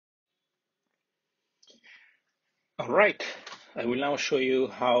All right, I will now show you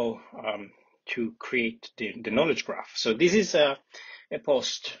how to create the knowledge graph. So this is a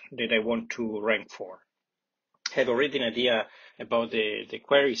post that I want to rank for. I have already an idea about the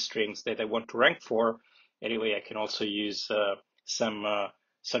query strings that I want to rank for. Anyway, I can also use some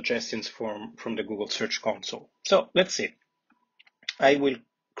suggestions from the Google Search Console. So let's see. I will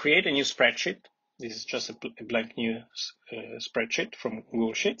create a new spreadsheet. This is just a blank new spreadsheet from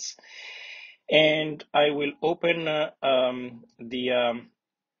Google Sheets. And I will open the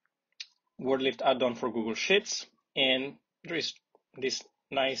WordLift add-on for Google Sheets. And there is this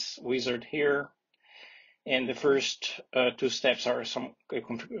nice wizard here. And the first two steps are some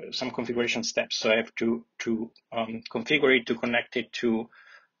configuration steps. So I have to configure it to connect it to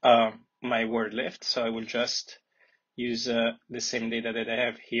my WordLift. So I will just use the same data that I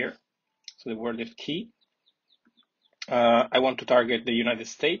have here. So the WordLift key. I want to target the United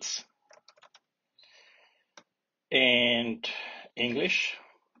States and English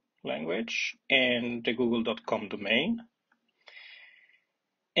language and the google.com domain.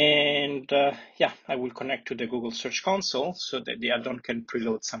 And yeah, I will connect to the Google Search Console so that the add-on can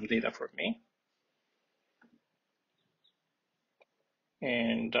preload some data for me.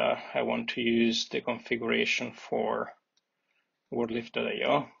 And I want to use the configuration for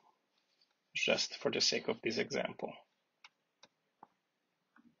WordLift.io just for the sake of this example.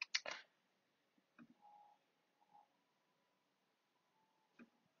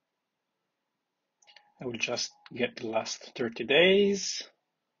 I will just get the last 30 days.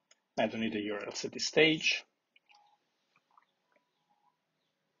 I don't need the URLs at this stage.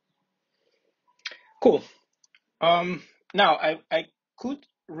 Cool. Now I could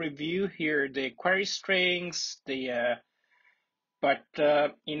review here the query strings, but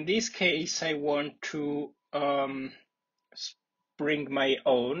in this case I want to bring my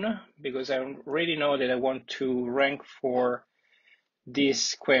own because I already know that I want to rank for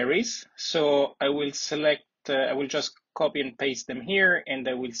these queries. So I will select, I will just copy and paste them here and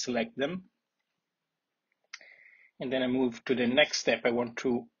I will select them. And then I move to the next step. I want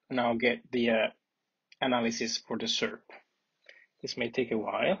to now get the analysis for the SERP. This may take a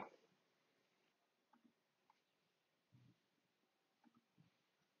while.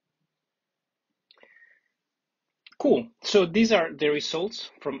 Cool. So these are the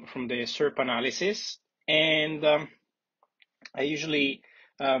results from the SERP analysis. And I usually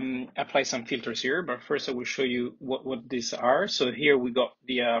apply some filters here, but first I will show you what these are. So here we got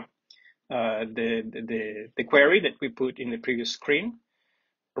the query that we put in the previous screen.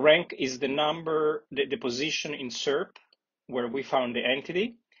 Rank is the number, the position in SERP where we found the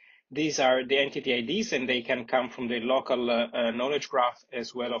entity. These are the entity IDs, and they can come from the local knowledge graph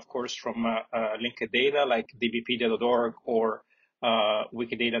as well, of course, from linked data like dbpedia.org or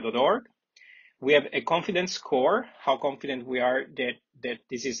wikidata.org. We have a confidence score, how confident we are that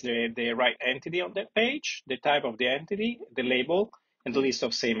this is the right entity on that page, the type of the entity, the label, and the list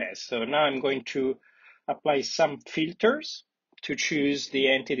of same as. So now I'm going to apply some filters to choose the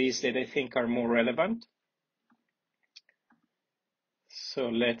entities that I think are more relevant. So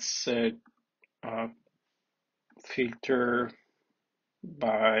let's filter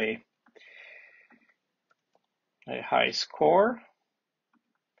by a high score.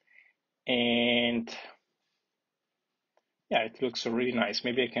 And yeah, it looks really nice.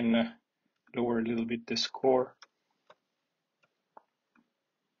 Maybe I can lower a little bit the score.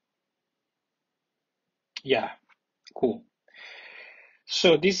 Yeah, cool.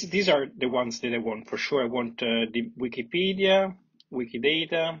 So these are the ones that I want for sure. I want the Wikipedia,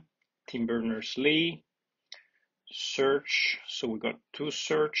 Wikidata, Tim Berners-Lee, search. So we got two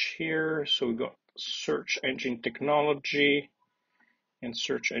search here. So we got search engine technology and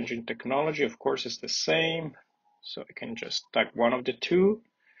search engine technology. Of course, is the same. So I can just tag one of the two.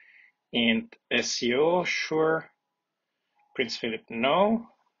 And SEO, sure. Prince Philip, no.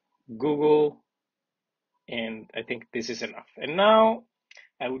 Google, and I think this is enough. And now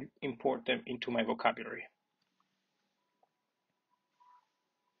I will import them into my vocabulary.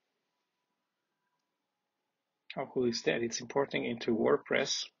 How cool is that? It's importing into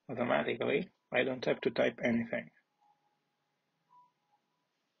WordPress automatically. I don't have to type anything.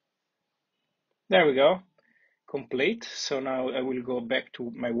 There we go. Complete. So now I will go back to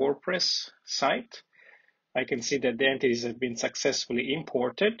my WordPress site. I can see that the entities have been successfully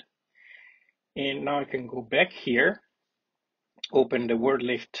imported. And now I can go back here, open the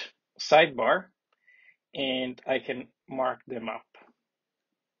WordLift sidebar, and I can mark them up.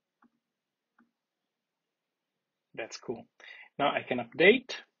 That's cool. Now I can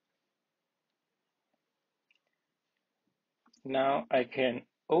update. Now I can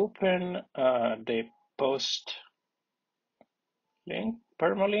open the post link,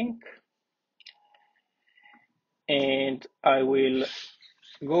 permalink, and I will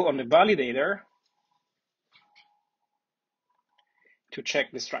go on the validator to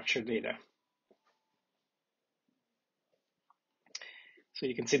check the structured data. So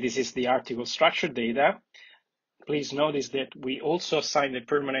you can see this is the article structured data. Please notice that we also assign a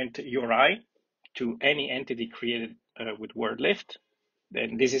permanent URI to any entity created with WordLift.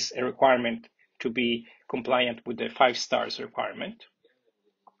 Then this is a requirement to be compliant with the 5 stars requirement.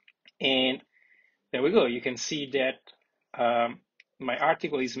 And there we go. You can see that my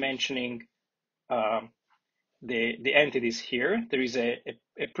article is mentioning the entities here. There is a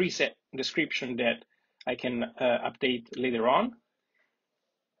preset description that I can update later on.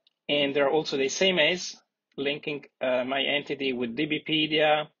 And they're also the same as linking my entity with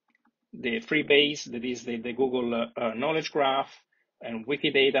DBpedia, the Freebase, that is the Google knowledge graph, and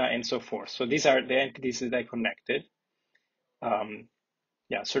Wikidata, and so forth. So these are the entities that I connected.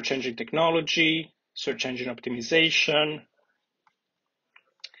 Yeah, search engine technology, search engine optimization,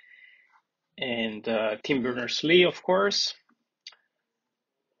 and Tim Berners-Lee, of course.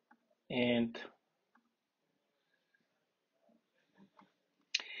 And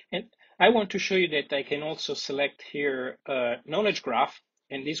I want to show you that I can also select here knowledge graph,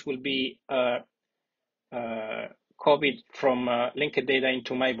 and this will be copied from linked data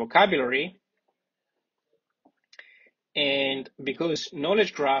into my vocabulary. And because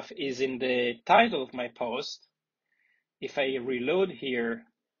knowledge graph is in the title of my post, if I reload here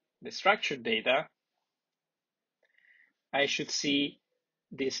the structured data, I should see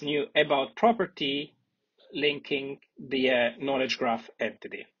this new about property linking the knowledge graph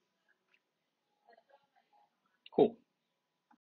entity.